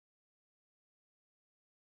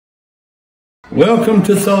Welcome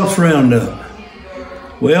to Thoughts Roundup.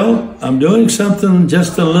 Well, I'm doing something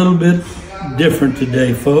just a little bit different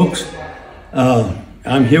today, folks.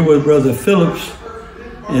 I'm here with Brother Phillips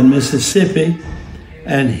in Mississippi,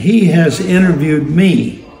 and he has interviewed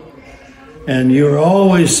me. And you're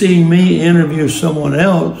always seeing me interview someone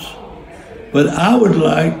else, but I would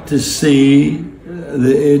like to see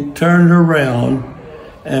it turned around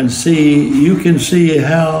and you can see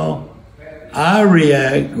how I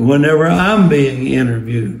react whenever I'm being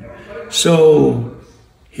interviewed. So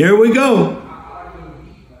here we go.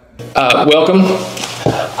 Welcome.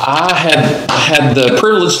 I had the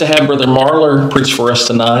privilege to have Brother Marler preach for us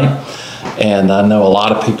tonight, and I know a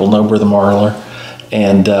lot of people know Brother Marler.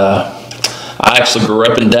 And I actually grew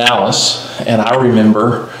up in Dallas, and I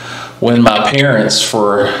remember when my parents,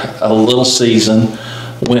 for a little season,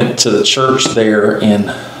 went to the church there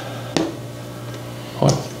in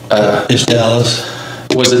It's Dallas.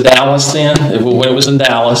 Was it Dallas then? When it was in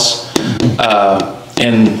Dallas,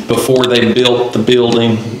 and before they built the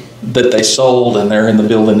building that they sold, and they're in the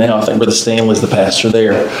building now. I think Brother Stanley's the pastor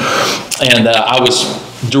there. And I was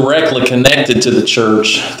directly connected to the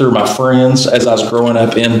church through my friends as I was growing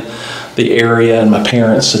up in the area, and my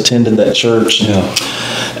parents attended that church. Yeah.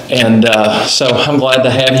 And so I'm glad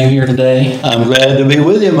to have you here today. I'm glad to be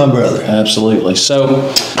with you, my brother. Absolutely.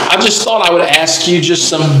 So I just thought I would ask you just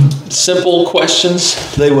some simple questions.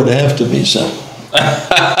 They would have to be simple.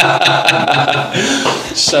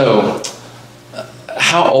 So,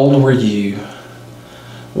 how old were you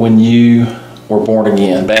when you were born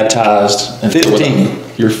again, baptized?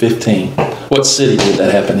 15. You're 15. What city did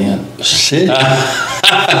that happen in? City?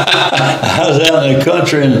 I was out in the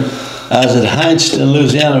country, and I was at Hineston,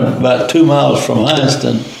 Louisiana, about 2 miles from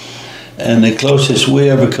Hineston, and the closest we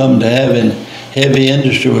ever come to having heavy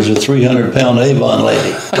industry was a 300-pound Avon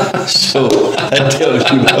lady. So that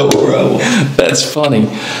tells you about where I was. That's funny.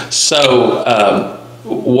 So,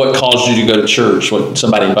 what caused you to go to church? What,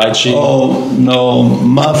 somebody invite you? Oh, no,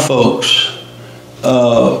 my folks.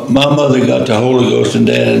 My mother got the Holy Ghost and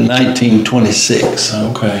Dad in 1926.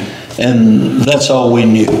 Okay. And that's all we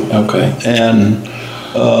knew. Okay. And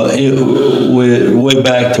way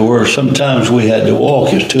back to where sometimes we had to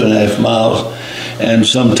walk, it's 2.5 miles, and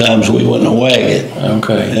sometimes we went in a wagon.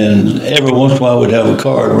 Okay. And every once in a while we'd have a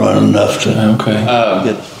car run enough to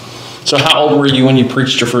get. So how old were you when you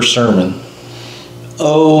preached your first sermon?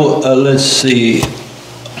 Let's see,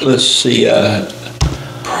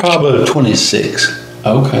 probably 26.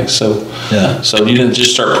 Okay, so yeah. So you didn't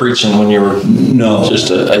just start preaching when you were just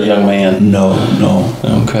a young man? No.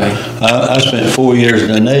 Okay. I spent 4 years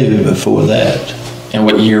in the Navy before that. And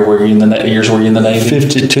what years were you in the Navy?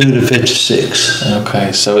 52 to 56.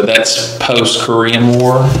 Okay, so that's post-Korean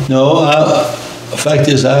War? No, the fact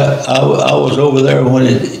is I was over there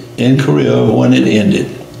in Korea when it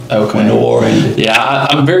ended. Okay. When the war ended. Yeah,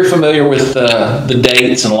 I'm very familiar with the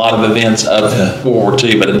dates and a lot of events of World War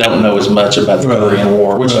II, but I don't know as much about the Korean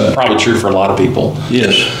War, which is probably true for a lot of people.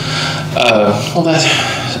 Yes.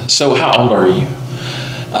 So how old are you?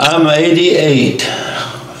 I'm 88,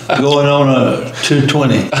 going on a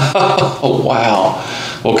 220. Oh, wow.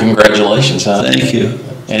 Well, congratulations, huh? Thank you.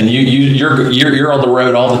 And you're on the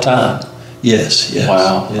road all the time? Yes.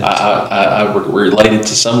 Wow. Yes. I related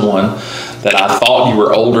to someone that I thought you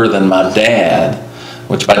were older than my dad,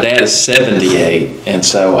 which my dad is 78, and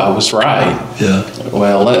so I was right. Yeah.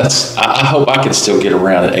 Well, I hope I can still get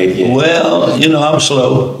around at 88. Well, I'm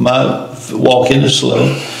slow. My walking is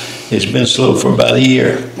slow. It's been slow for about a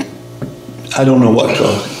year. I don't know what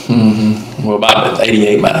caused it. Mm-hmm. Well, about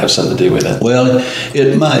 88 might have something to do with it. Well,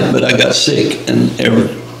 it might, but I got sick, and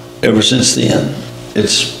ever since then,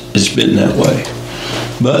 it's been that way.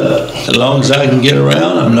 But as long as I can get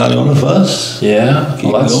around, I'm not going to fuss. Yeah.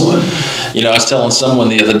 Keep going. I was telling someone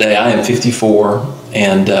the other day, I am 54,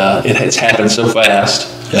 and it has happened so fast.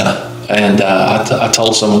 Yeah. And I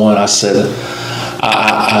told someone, I said,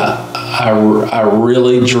 I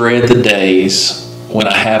really dread the days when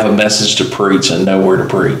I have a message to preach and know where to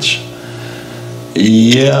preach.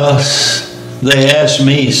 Yes.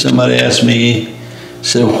 Somebody asked me,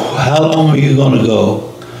 said, how long are you going to go?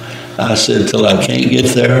 I said, till I can't get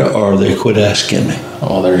there or they quit asking me.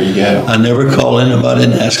 Oh, there you go. I never call anybody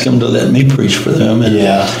and ask them to let me preach for them. And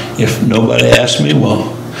if nobody asks me,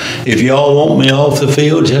 well, if y'all want me off the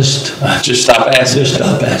field, just stop asking. Just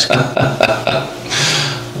stop asking.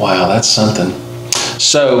 Wow, that's something.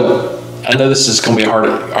 So I know this is going to be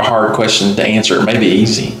a hard question to answer. It may be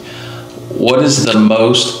easy. What is the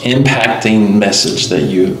most impacting message that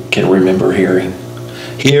you can remember hearing?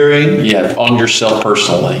 Yeah, on yourself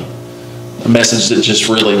personally. A message that just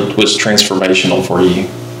really was transformational for you.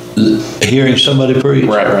 hearing somebody preach.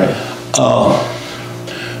 Right.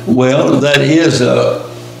 Well, that is a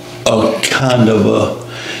kind of a,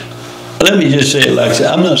 let me just say it like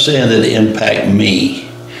that. I'm not saying that it impacted me,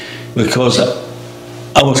 because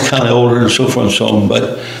I was kind of older and so forth and so on,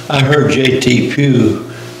 but I heard J.T. Pugh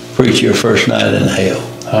preach Your First Night in Hell.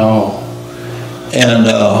 Oh. And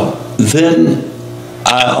then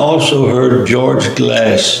I also heard George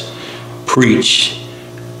Glass preach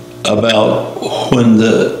about when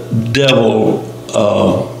the devil,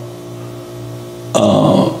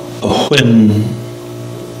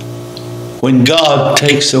 when God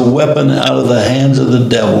takes a weapon out of the hands of the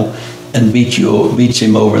devil and beats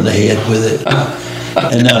him over the head with it.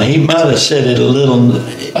 And now he might have said it a little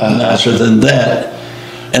nicer than that.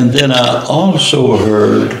 And then I also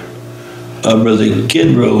heard Brother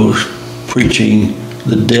Gidrose preaching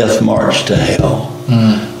the Death March to Hell.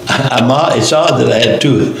 It's odd that I had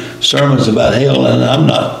two sermons about hell, and I'm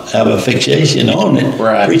not have a fixation on it,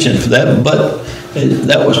 preaching for that. But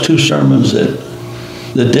that was two sermons, that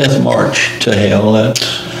the Death March to Hell.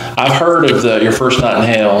 I've heard of Your First Night in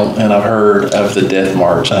Hell, and I've heard of the Death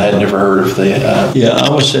March. I had never heard of the. Yeah, I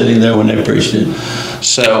was sitting there when they preached it.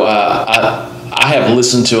 So I have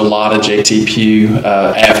listened to a lot of J.T. Pugh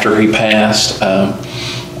after he passed. And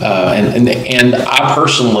I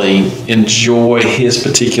personally enjoy his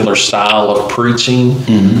particular style of preaching,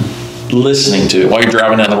 listening to it while you're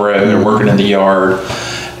driving down the road or working in the yard.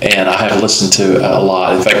 And I have listened to a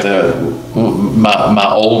lot. In fact, my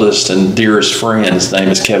oldest and dearest friend, his name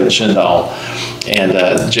is Kevin Schindall, and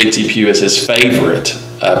J.T. Pugh is his favorite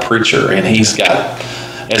preacher, and he's got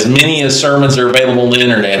as many as sermons are available on the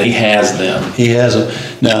internet. He has them. He has them.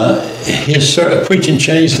 Now, his preaching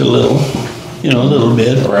changed a little. A little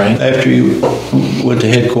bit. Right. After you went to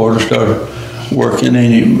headquarters, started working,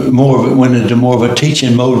 and he went into more of a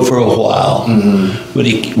teaching mode for a while. But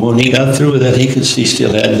when he got through with that, he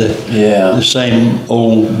still had the same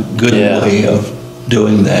old good way of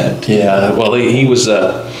doing that. Yeah. Well, he was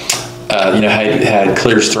had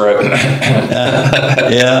clear his throat.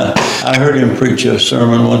 Yeah. I heard him preach a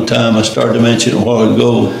sermon one time. I started to mention it a while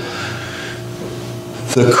ago.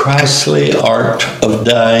 The Christly art of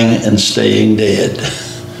dying and staying dead.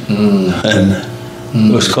 And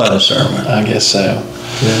it was quite a sermon. I guess so.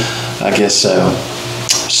 Yeah. I guess so.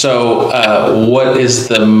 So what is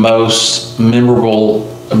the most memorable,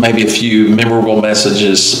 maybe a few memorable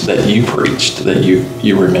messages that you preached that you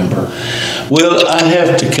remember? Well, I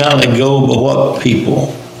have to kind of go by what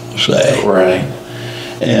people say. Right.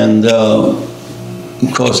 And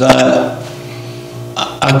because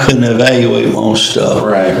I couldn't evaluate most stuff.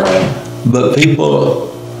 Right. But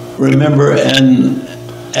people remember and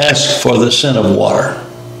ask for the scent of water.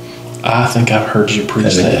 I think I've heard you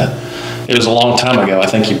preach that. It was a long time ago. I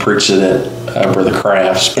think you preached it at Brother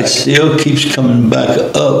Crafts. It still keeps coming back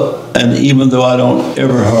up, and even though I don't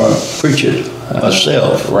ever preach it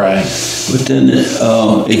myself. Right. But then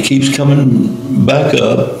it keeps coming back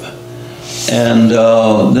up, and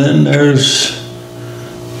then there's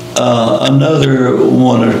another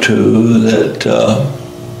one or two that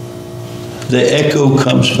the echo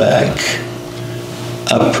comes back.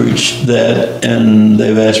 I preached that, and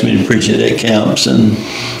they've asked me to preach it at camps. And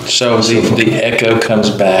so the echo comes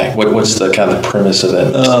back. What's the kind of premise of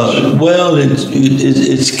that? Well,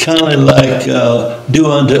 it's kind of like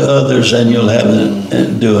do unto others, and you'll have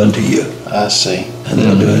it do unto you. I see. And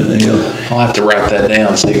they'll do it. I'll have to write that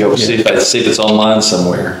down. See if it's online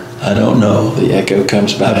somewhere. I don't know. The echo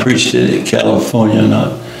comes back. I preached it in California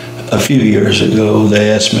not a few years ago.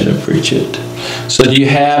 They asked me to preach it. So do you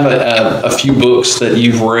have a few books that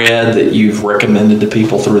you've read that you've recommended to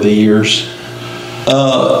people through the years?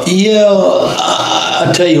 I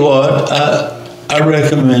tell you what, I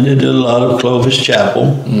recommended a lot of Clovis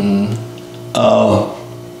Chapel.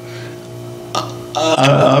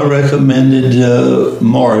 I recommended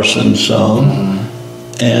Morrison's song.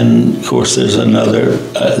 And of course, there's another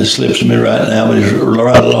that slips me right now, but it's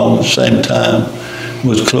right along the same time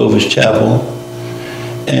with Clovis Chapel.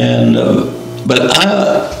 And but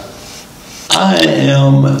I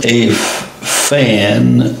am a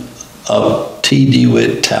fan of T.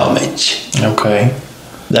 DeWitt Talmage. Okay,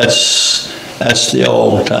 that's the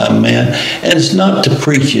all-time man, and it's not to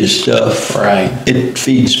preach his stuff. Right, it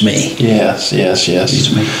feeds me. Yes.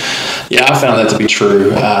 Feeds me. Yeah, I found that to be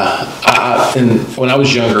true. And when I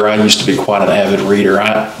was younger, I used to be quite an avid reader.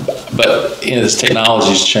 But as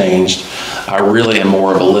technology's changed, I really am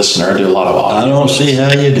more of a listener. I do a lot of audio. I don't see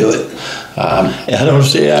how you do it. I don't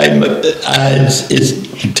see how it's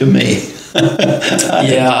to me.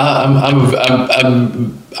 Yeah,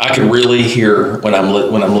 I can really hear when I'm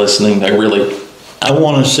listening. I really I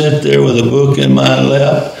want to sit there with a book in my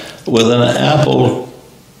lap with an apple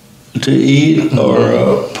to eat or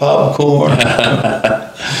a popcorn,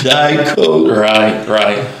 Diet Coke.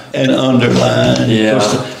 Right. And underline. Yeah.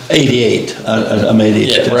 88. I'm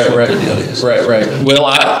 88. Yeah, right. Well,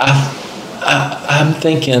 I'm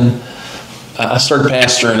thinking, I started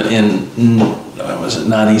pastoring in, was it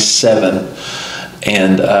 97?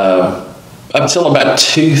 And up until about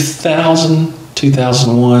 2000,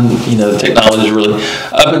 2001, the technology really,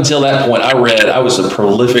 up until that point, I was a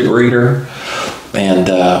prolific reader, and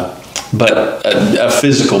of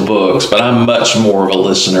physical books, but I'm much more of a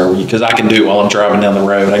listener because I can do it while I'm driving down the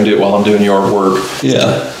road. I can do it while I'm doing yard work.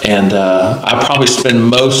 Yeah. And I probably spend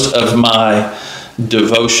most of my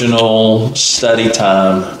devotional study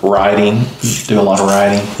time writing, do a lot of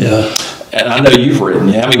writing. Yeah. And I know you've written.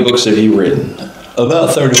 How many books have you written?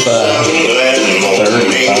 About 35.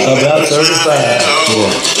 About 35.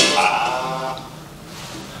 Yeah.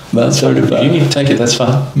 About 35. You need to take it. That's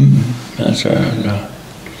fine. Mm-hmm. That's all right. No.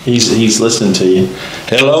 He's listening to you.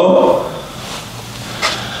 Hello?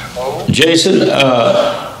 Jason,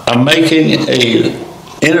 I'm making a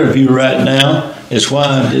interview right now. It's why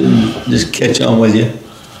I didn't just catch on with you.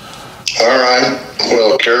 All right.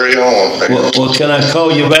 Well, carry on. Well, can I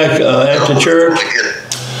call you back after church?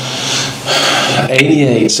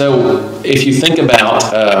 88. So if you think about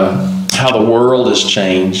how the world has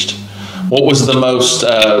changed, what was the most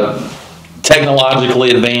technologically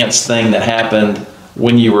advanced thing that happened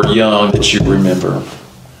when you were young that you remember?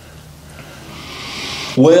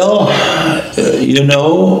 Well,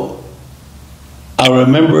 I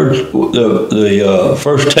remember the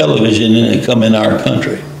first television that come in our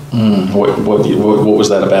country. What was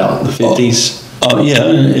that about? The 50s?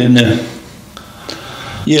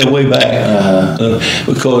 Way back.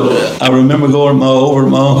 Because I remember going over to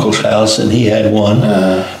my uncle's house, and he had one,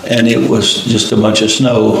 and it was just a bunch of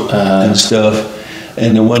snow and stuff.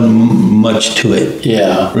 And there wasn't much to it,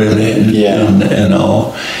 really, and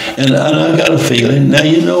all. And I got a feeling. Now,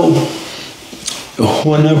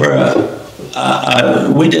 whenever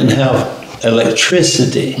we didn't have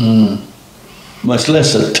electricity, much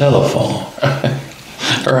less a telephone.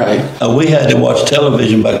 Right. We had to watch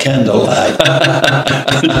television by candlelight.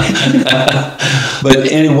 But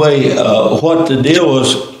anyway, what the deal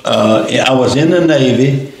was, I was in the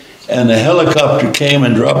Navy, and the helicopter came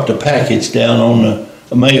and dropped a package down on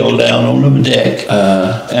the mail down on the deck.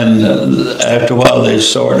 And after a while they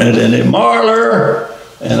sorted it, and Marler,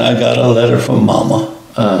 and I got a letter from Mama.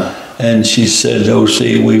 And she said,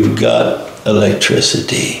 "O.C., we've got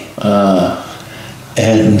electricity."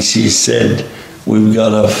 And she said, "We've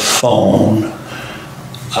got a phone.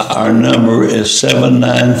 Our number is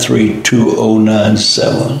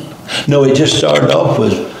 793-2097. No, it just started off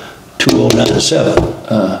with 2097.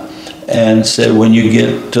 And said, when you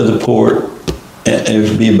get to the port, it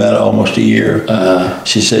would be about almost a year.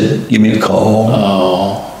 She said, give me a call."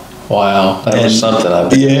 Oh, wow. That was something, I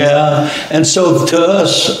bet. Yeah. And so to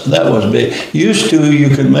us, that was big. Used to, you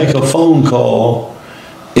could make a phone call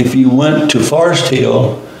if you went to Forest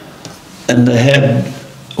Hill, and they had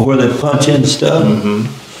where they punch in stuff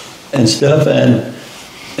and stuff, and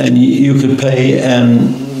you could pay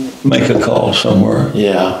and make a call somewhere.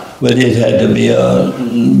 Yeah. But it had to be a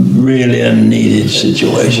really a needed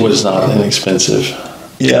situation. It was not inexpensive.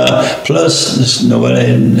 Yeah. Plus,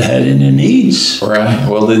 nobody had any needs. Right.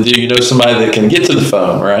 Well, do you know somebody that can get to the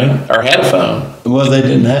phone, right? Or had a phone? Well, they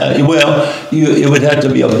didn't have. Well, it would have to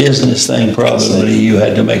be a business thing. Probably you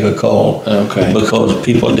had to make a call. Okay. Because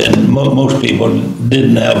people didn't. Most people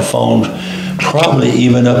didn't have phones. Probably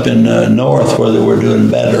even up in the north where they were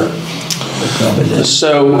doing better.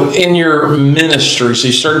 So in your ministry, so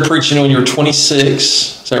you started preaching when you were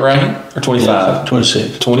 26. Is that right? Or 25? Yeah,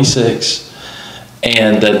 26. 26.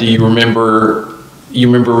 And do you remember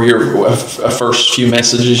your first few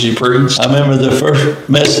messages you preached? I remember the first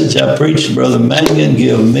message I preached. Brother Mangan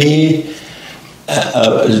gave me,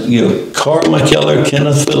 Carl McKellar,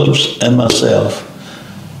 Kenneth Phillips, and myself.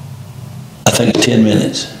 I think 10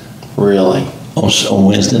 minutes. Really? On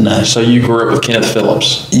Wednesday night. So you grew up with Kenneth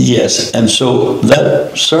Phillips? Yes, and so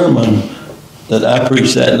that sermon that I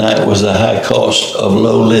preached that night was the high cost of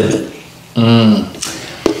low living.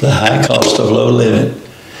 The high cost of low living.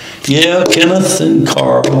 Yeah, Kenneth and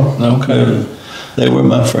Carl. Okay. They were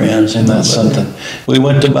my friends. And that's something. We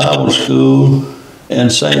went to Bible school in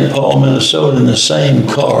St. Paul, Minnesota in the same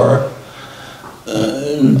car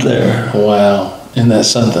there. Wow. Isn't that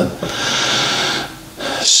something?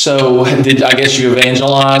 So, I guess you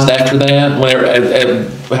evangelized after that?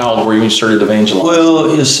 How old were you when you started evangelizing?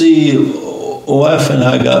 Well, you see, wife and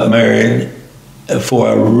I got married, before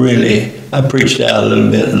I preached out a little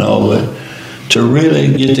bit and all, but to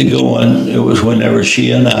really get to going, it was whenever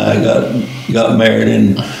she and I got married,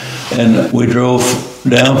 and we drove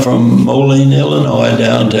down from Moline, Illinois,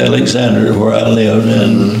 down to Alexander, where I lived,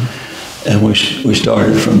 and we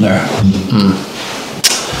started from there.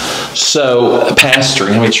 So,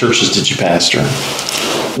 pastoring, how many churches did you pastor?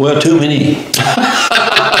 Well, too many.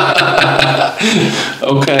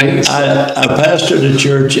 Okay. I pastored a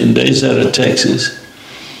church in Desert, Texas,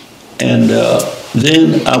 and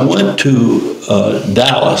then I went to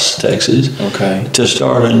Dallas, Texas, to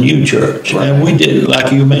start a new church. Right. And we did,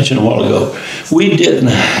 like you mentioned a while ago, we didn't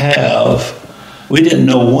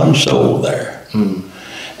know one soul there.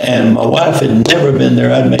 And my wife had never been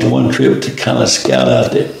there. I'd made one trip to kind of scout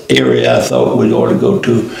out the area I thought we ought to go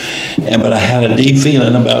to. But I had a deep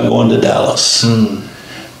feeling about going to Dallas.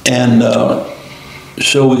 And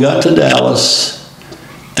so we got to Dallas,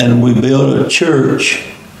 and we built a church.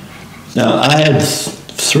 Now, I had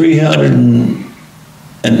 $385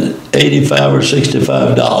 or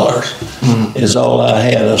 $65 is all I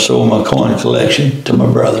had. I sold my coin collection to my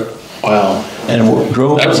brother. Wow. And we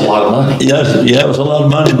drove. That was a lot of money. Yes, yeah, it was a lot of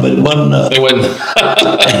money, but it wasn't enough. It wasn't.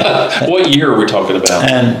 What year are we talking about?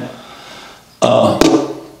 And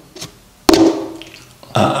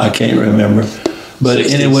I can't remember. But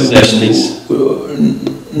 60s, anyway,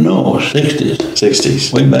 70s? No, 60s.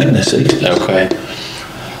 60s. Way back in the 60s. Okay.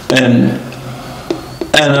 And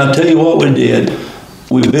I'll tell you what we did.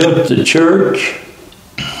 We built the church,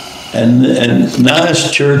 and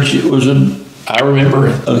nice church. It was I remember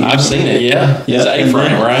it. I've seen it. Yeah. It's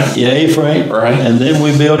A-frame, right? Yeah, A-frame. Right. And then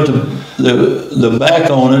we built the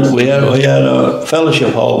back on it. We had a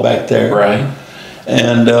fellowship hall back there. Right.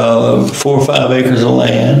 And 4 or 5 acres of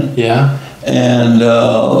land. Yeah. And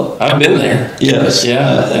I've been there. Yes.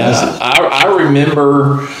 Yeah. I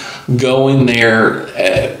remember going there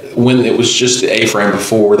when it was just the A-frame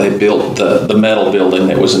before they built the metal building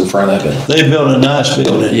that was in front of it. They built a nice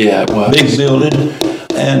building. Yeah, it was. Big building.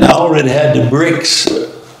 And I already had the bricks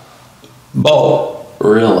bought.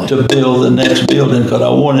 Really? To build the next building because I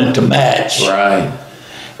wanted it to match. Right.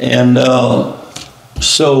 And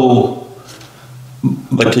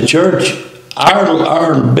but the church,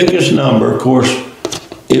 our biggest number, of course,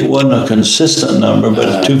 it wasn't a consistent number, but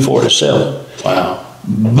it's 247. Wow.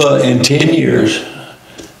 But in 10 years.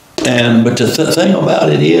 But the thing about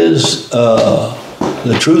it is,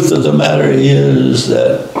 the truth of the matter is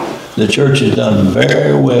that the church has done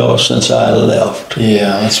very well since I left.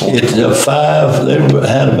 Yeah, that's wonderful. They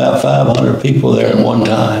had about 500 people there at one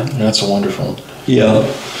time. That's wonderful. Yeah,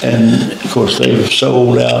 and of course they've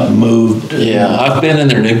sold out and moved. Yeah, I've been in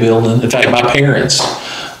their new building. In fact, my parents,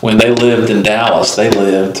 when they lived in Dallas, they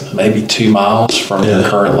lived maybe 2 miles from their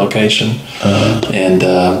current location, and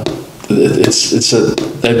it's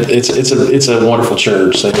a wonderful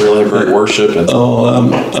church. They really have great worship. And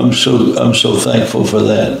I'm so thankful for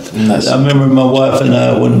that. I remember my wife and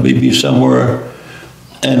I would be somewhere,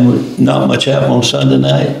 and not much happened on Sunday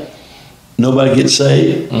night. Nobody gets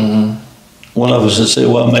saved. One of us would say,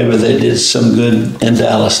 "Well, maybe they did some good in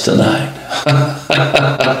Dallas tonight."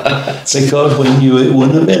 Because it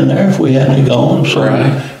wouldn't have been there if we hadn't gone. So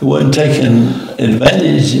it wasn't taking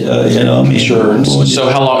advantage, Sure. So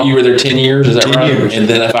how long, you were there 10 years, is that 10 right? 10 years. And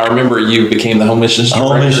then if I remember, you became the home missions director.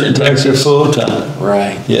 Home mission director full time.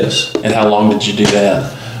 Right. Yes. And how long did you do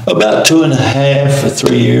that? About 2.5 or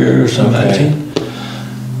 3 years, I imagine.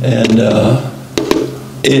 And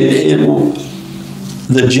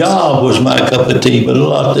the job was my cup of tea, but a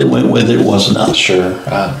lot that went with it was not. Sure.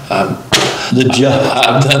 The job.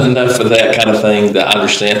 I've done enough of that kind of thing to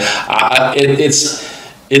understand.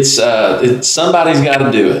 It's somebody's got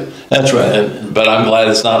to do it. That's right. But I'm glad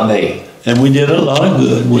it's not me. And we did a lot of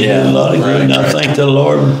good. We did a lot of good, and I thank the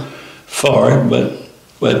Lord for it.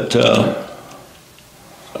 But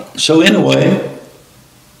so anyway,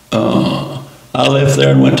 I left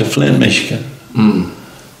there and went to Flint, Michigan.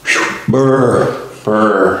 Brr.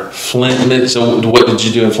 Flint. So what did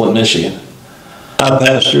you do in Flint, Michigan? I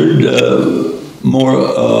pastored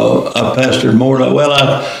more. Well,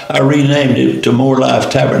 I renamed it to More Life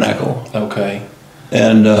Tabernacle. Okay.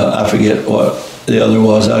 And I forget what the other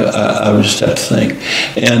was. I just have to think.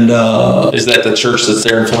 And is that the church that's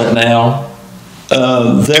there in Flint now?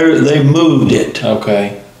 They moved it.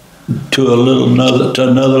 Okay. To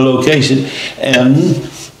another location,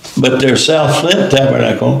 but their South Flint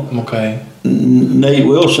Tabernacle. Okay. Nate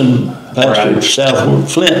Wilson pastored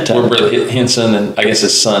South Flint Tabernacle. Where Brother Henson and I guess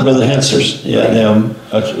his son. Brother Henson. Yeah, them.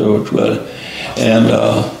 And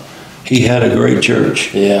he had a great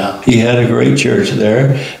church. Yeah. He had a great church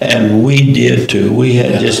there, and we did too. We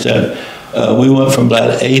had just We went from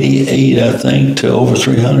about 88, I think, to over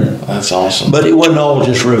 300. That's awesome. But it wasn't all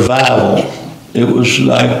just revival. It was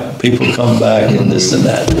like people come back and this and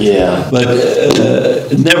that. Yeah. But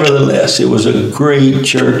nevertheless, it was a great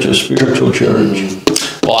church, a spiritual church.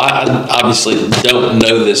 Well, I obviously don't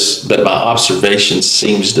know this, but my observation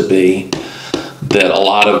seems to be that a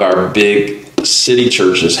lot of our big city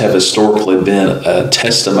churches have historically been a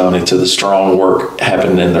testimony to the strong work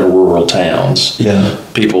happening in their rural towns. Yeah.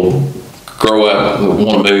 People grow up,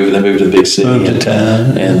 want to move, and they move to the big city. Move to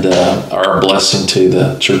town. And are a blessing to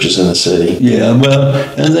the churches in the city. Yeah, well,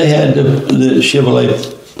 and they had the Chevrolet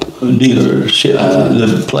dealership,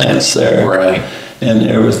 the plants there. Right. And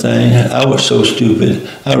everything. I was so stupid.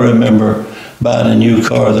 I remember buying a new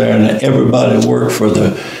car there, and everybody worked for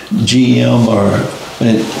the GM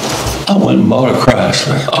and I went and bought a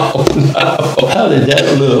Chrysler. Oh, no. How did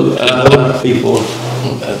that look to those people?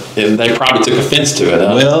 And they probably took offense to it,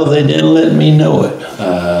 huh? Well, they didn't let me know it.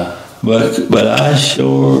 But I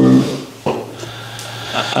sure,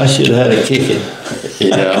 I should have had a kicking.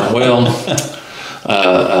 Yeah, well,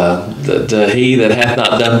 he that hath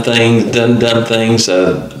not done dumb things,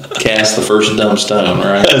 cast the first dumb stone,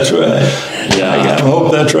 right? That's right. Yeah, I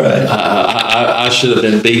hope that's right. I should have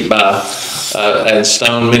been beat by and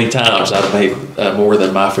stoned many times. I've made more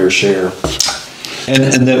than my fair share.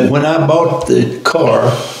 And when I bought the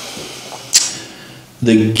car,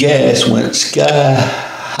 the gas went sky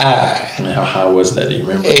high. And how high was that? Do you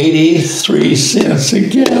remember? 83 cents a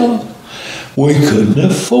gallon. We couldn't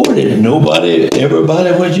afford it.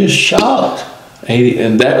 Everybody was just shocked. 80,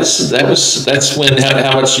 and that's when.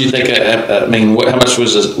 How much do you think? I mean, how much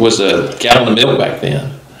was a gallon of milk back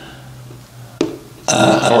then?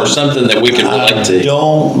 Or something that we could relate to. I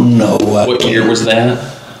don't know. What year was that?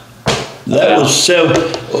 That was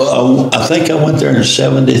I think I went there in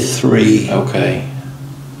 73. Okay.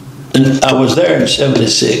 And I was there in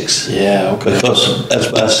 76. Yeah, okay. Because that's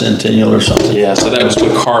bicentennial or something. Yeah, so that was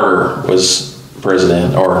when Carter was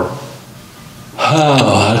president, or...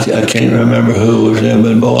 Oh, I can't remember who was there,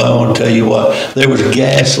 but boy, I want to tell you what, there was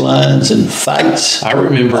gas lines and fights. I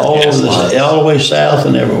remember all the way south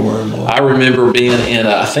and everywhere. Boy. I remember being in,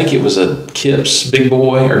 I think it was a Kip's Big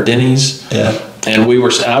Boy or Denny's. Yeah. And I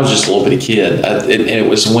was just a little bitty kid. It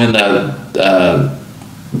was when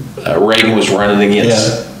Reagan was running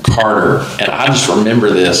against Carter. And I just remember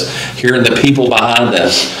this, hearing the people behind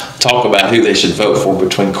us talk about who they should vote for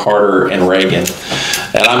between Carter and Reagan.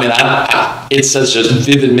 And I mean, it's such a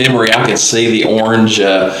vivid memory. I can see the orange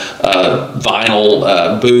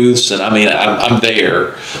vinyl booths, and I mean, I'm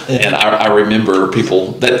there, and I remember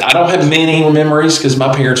people that I don't have many memories because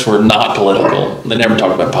my parents were not political. They never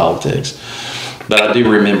talked about politics, but I do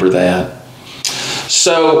remember that.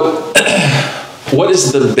 So, what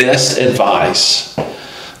is the best advice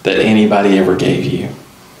that anybody ever gave you?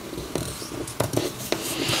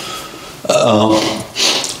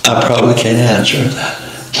 I probably can't answer that.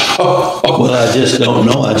 Well, I just don't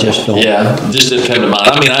know. I just don't. Yeah, just didn't come to mind.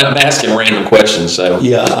 I mean, I'm asking random questions, so.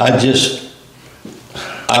 Yeah,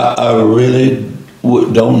 I really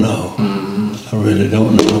don't know. Mm-hmm. I really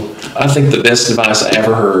don't know. I think the best advice I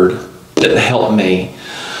ever heard that helped me,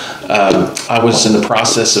 I was in the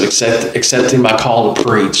process of accepting my call to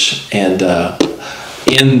preach, and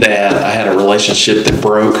in that I had a relationship that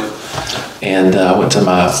broke, and I went to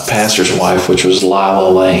my pastor's wife, which was Lila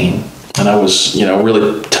Lane, and I was,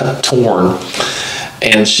 really torn.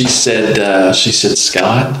 And she said,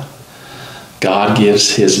 Scott, God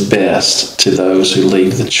gives His best to those who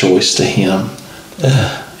leave the choice to Him.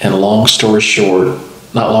 And long story short,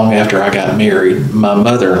 not long after I got married, my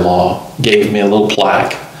mother-in-law gave me a little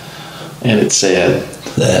plaque, and it said,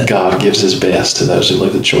 God gives His best to those who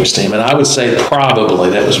leave the choice to Him. And I would say probably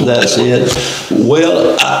that's it.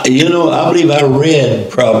 Well, I believe I read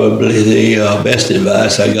probably the best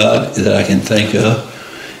advice I got that I can think of.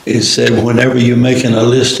 It said, whenever you're making a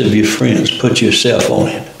list of your friends, put yourself on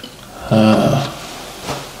it.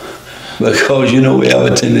 Because, we have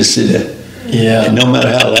a tendency to, no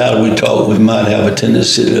matter how loud we talk, we might have a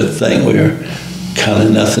tendency to think we're kind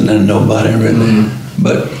of nothing and nobody really. Mm-hmm.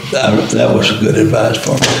 But that was good advice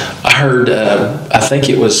for me. I heard, I think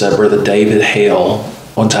it was Brother David Hale.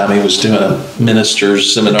 One time he was doing a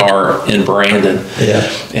minister's seminar in Brandon,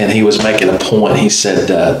 and he was making a point. He said,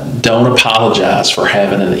 don't apologize for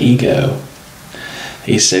having an ego.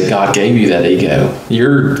 He said, God gave you that ego.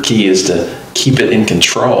 Your key is to keep it in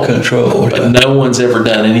control. But no one's ever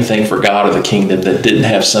done anything for God or the kingdom that didn't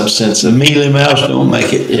have some sense of... mealy mouse don't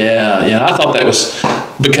make it. Yeah. I thought that was...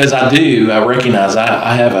 Because I recognize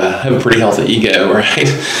I have a pretty healthy ego, right?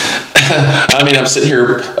 I mean, I'm sitting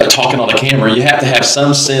here talking on the camera. You have to have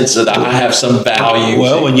some sense that I have some value.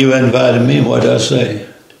 Well, when you invited me, what did I say?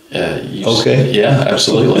 Okay. Yeah,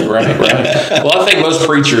 absolutely. Right. Well, I think most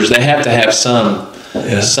preachers, they have to have some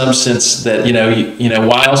sense that, you know,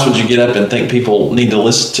 why else would you get up and think people need to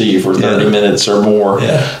listen to you for 30 minutes or more?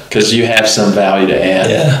 Because you have some value to add.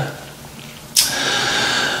 Yeah.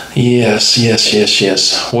 Yes.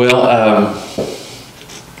 Well,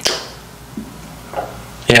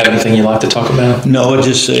 you have anything you'd like to talk about? No, I'd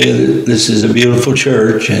just say that this is a beautiful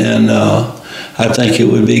church, and I think it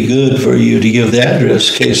would be good for you to give the address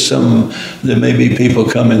in case there may be people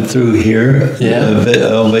coming through here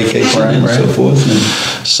on vacation and so forth.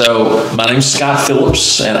 So my name's Scott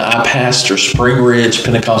Phillips, and I pastor Spring Ridge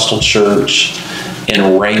Pentecostal Church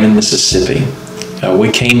in Raymond, Mississippi.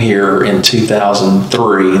 We came here in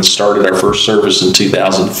 2003 and started our first service in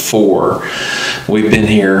 2004. We've been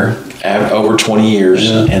here over 20 years,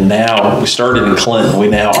 and now we started in Clinton. We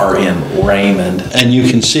now are in Raymond. And you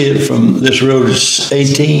can see it from this road is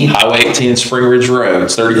 18. Highway 18 Spring Ridge Road.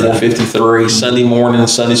 It's 3453. Sunday morning,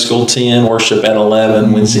 Sunday school 10, worship at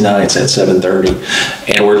 11, Wednesday nights at 7:30.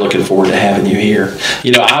 And we're looking forward to having you here.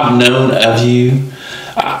 You know, I've known of you.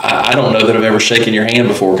 I don't know that I've ever shaken your hand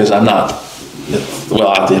before because I'm not. Well,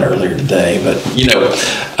 I did earlier today, but you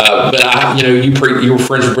were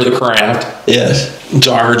friends with Brother Kraft. Yes.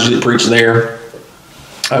 So I heard you preach there.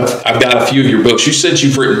 I've got a few of your books. You said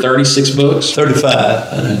you've written 36 books?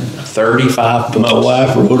 35. 35 books. My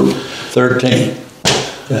wife wrote 13.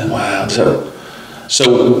 Yeah. Wow.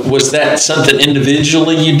 So was that something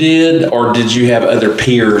individually you did, or did you have other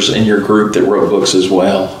peers in your group that wrote books as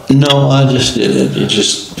well? No, I just did it. You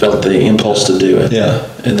just felt the impulse to do it. Yeah.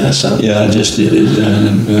 And that's something. Yeah, I just did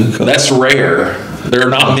it. That's rare. There are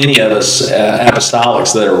not many of us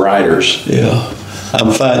apostolics that are writers. Yeah.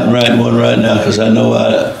 I'm fighting writing one right now because I know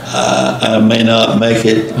I may not make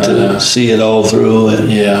it to see it all through. And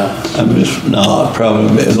I'm just not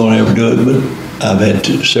probably going to ever do it, but I've had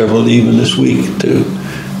several even this week to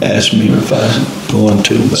ask me if I'm going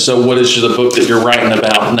to. But so what is the book that you're writing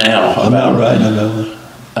about now? I'm not writing about it.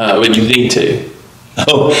 But you need to.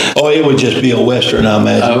 Oh, it would just be a Western, I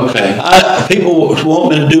imagine. Okay. People want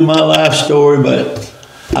me to do my life story, but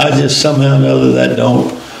I just somehow or another that don't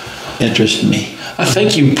interest me. I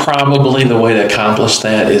think you probably, the way to accomplish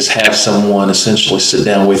that is have someone essentially sit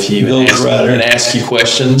down with you and ask you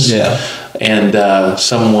questions. Yeah. And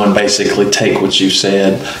someone basically take what you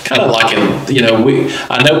said, kind of like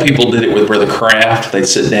I know people did it with Brother Kraft. They'd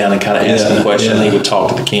sit down and kind of ask him questions. He would talk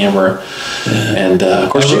to the camera, and of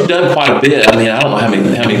course you've done quite a bit. I mean, I don't know how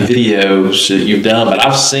many videos that you've done, but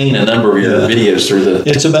I've seen a number of your videos through the.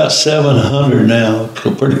 It's about 700 now,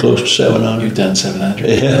 pretty close to 700. You've done 700.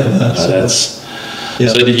 Yeah, that's.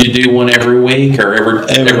 So did you do one every week or every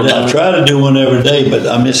day? I try to do one every day, but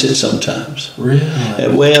I miss it sometimes. Really?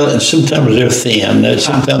 Well, and sometimes they're thin.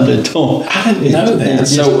 Sometimes they don't. I didn't know that.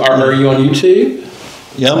 So are you on YouTube?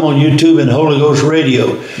 Yeah, I'm on YouTube and Holy Ghost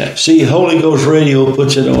Radio. Yeah. See, Holy Ghost Radio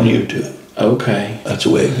puts it on YouTube. Okay. That's the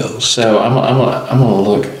way it goes. So I'm gonna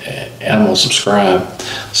look. I'm gonna subscribe.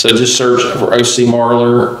 So just search for O.C.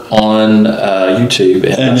 Marler on YouTube,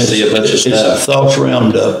 and I see a bunch of stuff. It's Thoughts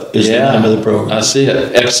Roundup is the name of the program. I see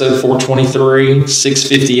it. Episode 423,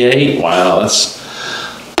 658. Wow, that's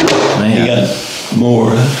man. You got more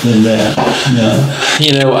than that. Yeah.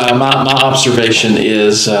 You know, my observation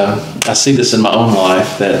is I see this in my own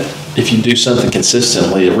life that if you do something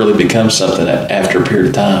consistently, it really becomes something after a period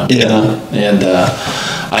of time. Yeah. And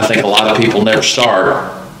I think a lot of people never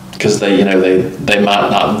start because they might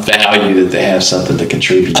not value that they have something to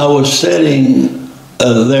contribute. I was sitting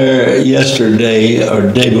there yesterday, or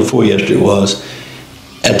the day before yesterday was,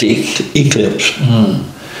 at the eclipse.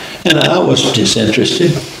 And I was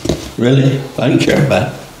disinterested, really. I didn't care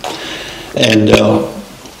about it. And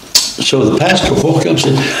so the pastor woke up and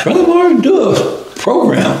said, Brother Martin, do a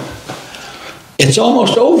program. It's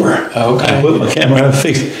almost over. Okay. I put my camera on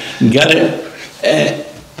fixed and got it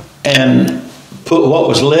and put what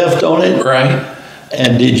was left on it. Right.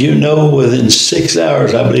 And did you know within 6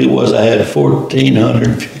 hours, I believe it was, I had 1,400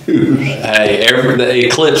 views. Hey, the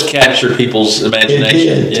eclipse captured people's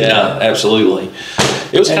imagination. It did. Yeah, absolutely.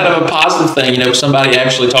 It was kind of a positive thing, somebody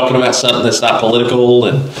actually talking about something that's not political.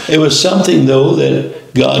 And it was something, though,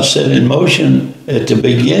 that God set in motion at the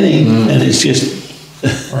beginning, and it's just...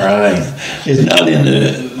 Right. It's not in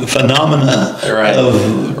the phenomena of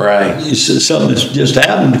it's something that's just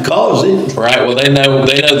happened to cause it. Right. Well, they know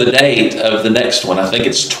the date of the next one. I think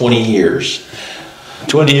it's 20 years.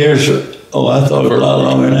 20 years? Oh, I thought it was a lot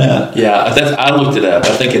longer than that. Yeah, I looked it up.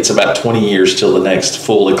 I think it's about 20 years till the next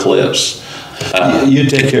full eclipse. You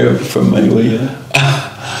take care of it for me, will you?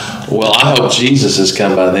 Well, I hope Jesus has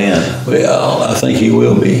come by then. Well, I think he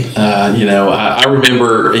will be. I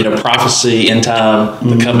remember, prophecy, end time,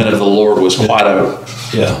 the coming of the Lord was quite a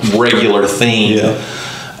regular theme. Yeah.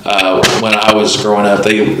 When I was growing up,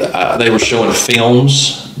 they were showing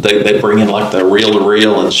films. They bring in like the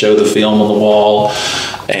reel-to-reel and show the film on the wall.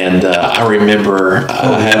 And I remember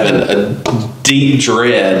having a deep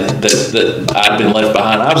dread that I'd been left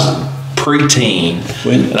behind. I was preteen,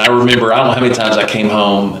 and I remember, I don't know how many times I came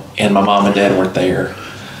home and my mom and dad weren't there.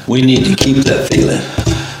 We need to keep that feeling.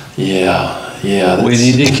 Yeah. We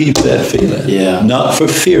need to keep that feeling. Yeah. Not for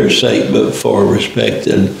fear's sake, but for respect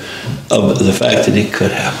and of the fact that it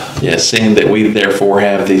could happen. Yeah, seeing that we therefore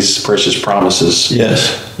have these precious promises.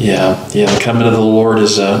 Yes. Yeah. The coming of the Lord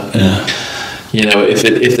is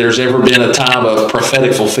if there's ever been a time of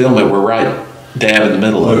prophetic fulfillment, we're right dab in the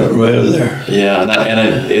middle of it. Right over there. Yeah,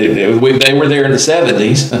 they were there in the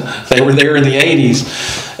 70s. They were there in the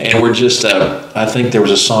 80s. And we're just, I think there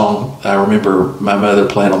was a song, I remember my mother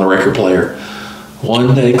playing on the record player,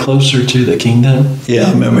 "One Day Closer to the Kingdom." Yeah,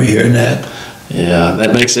 I remember hearing that. Yeah,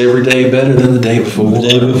 that makes every day better than the day before. The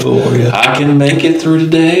day before, yeah. I can make it through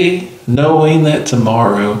today, knowing that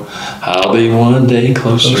tomorrow I'll be one day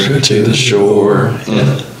closer to the shore.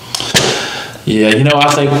 Yeah, I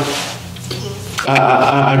think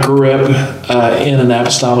I grew up in an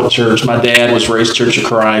apostolic church. My dad was raised Church of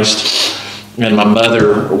Christ, and my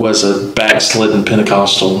mother was a backslidden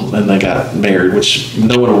Pentecostal, and they got married, which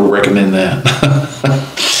no one would recommend that.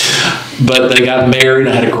 But they got married.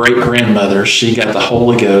 I had a great-grandmother. She got the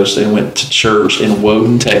Holy Ghost and went to church in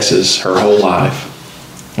Woden, Texas her whole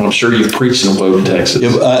life. And I'm sure you've preached in Woden, Texas.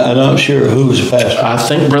 Yeah, I'm not sure who was the pastor. I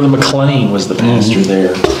think Brother McLean was the pastor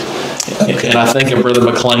there. Okay. And I think Brother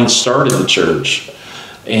McLean started the church.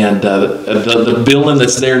 And the building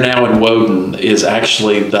that's there now in Woden is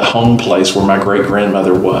actually the home place where my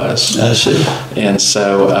great-grandmother was. I see. And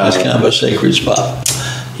so that's kind of a sacred spot.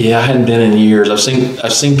 Yeah, I hadn't been in years. I've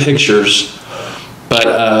seen pictures,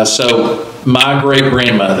 but so my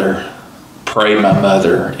great-grandmother prayed my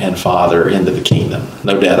mother and father into the kingdom.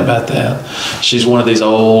 No doubt about that. She's one of these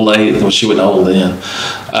old ladies. Well, she wasn't old then.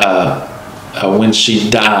 When she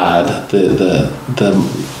died, the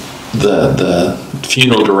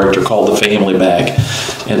funeral director called the family back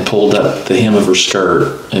and pulled up the hem of her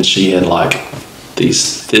skirt, and she had like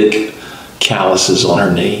these thick calluses on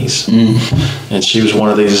her knees. And she was one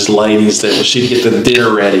of these ladies that when she'd get the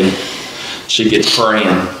dinner ready, she'd get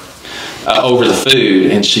praying over the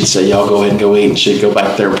food, and she'd say, "Y'all go ahead and go eat," and she'd go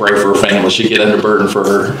back there and pray for her family. She'd get underburdened for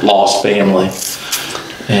her lost family.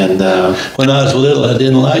 And when I was little, I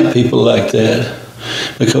didn't like people like that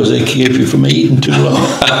because they keep you from eating too long.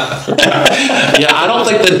 Yeah, I don't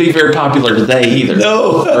think that'd be very popular today either.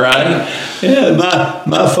 No. Right? Yeah,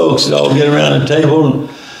 my folks would all get around the table, and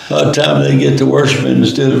a lot of time they get to worshiping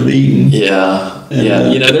instead of eating. Yeah.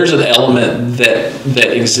 And, there's an element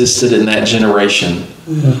that existed in that generation.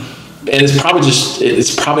 Yeah. And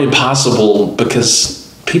it's probably impossible because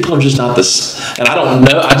people are just not this. And I don't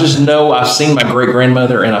know. I just know I've seen my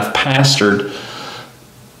great-grandmother, and I've pastored,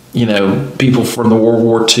 people from the World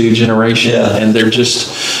War II generation. Yeah. And they're just,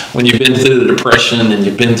 when you've been through the Depression and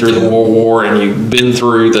you've been through the World War and you've been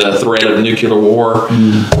through the threat of nuclear war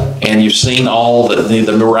and you've seen all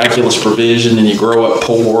the miraculous provision, and you grow up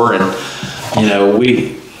poor, and,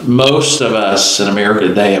 most of us in America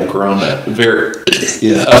today have grown up we're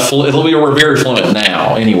very fluent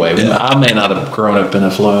now anyway. Yeah. I may not have grown up in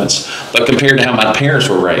affluence, but compared to how my parents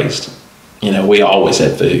were raised, we always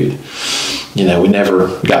had food. We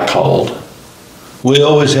never got cold. We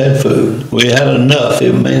always had food. We had enough.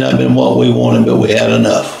 It may not have been what we wanted, but we had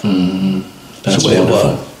enough. Mm-hmm. That's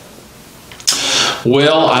wonderful.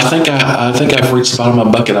 Well, I think I've reached the bottom of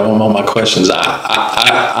my bucket. I want all my questions.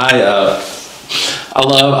 I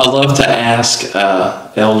love to ask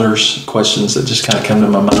elders questions that just kind of come to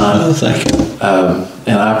my mind. Oh, thank you.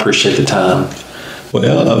 And I appreciate the time.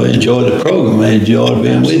 Well, I've enjoyed the program. I enjoyed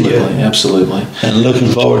being with you. Absolutely. And looking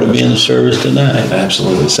forward to being in service tonight.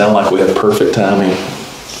 Absolutely. Sound like we have perfect timing.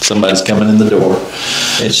 Somebody's coming in the door.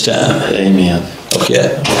 It's time. Amen.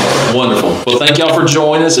 Okay. Wonderful. Well, thank y'all for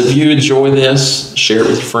joining us. If you enjoy this, share it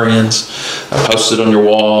with your friends. Post it on your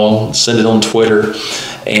wall. Send it on Twitter.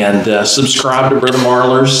 And subscribe to Brother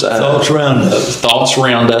Marler's Thoughts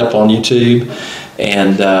Roundup on YouTube.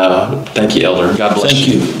 And thank you, Elder. God bless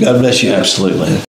you. Thank you. God bless you. Absolutely.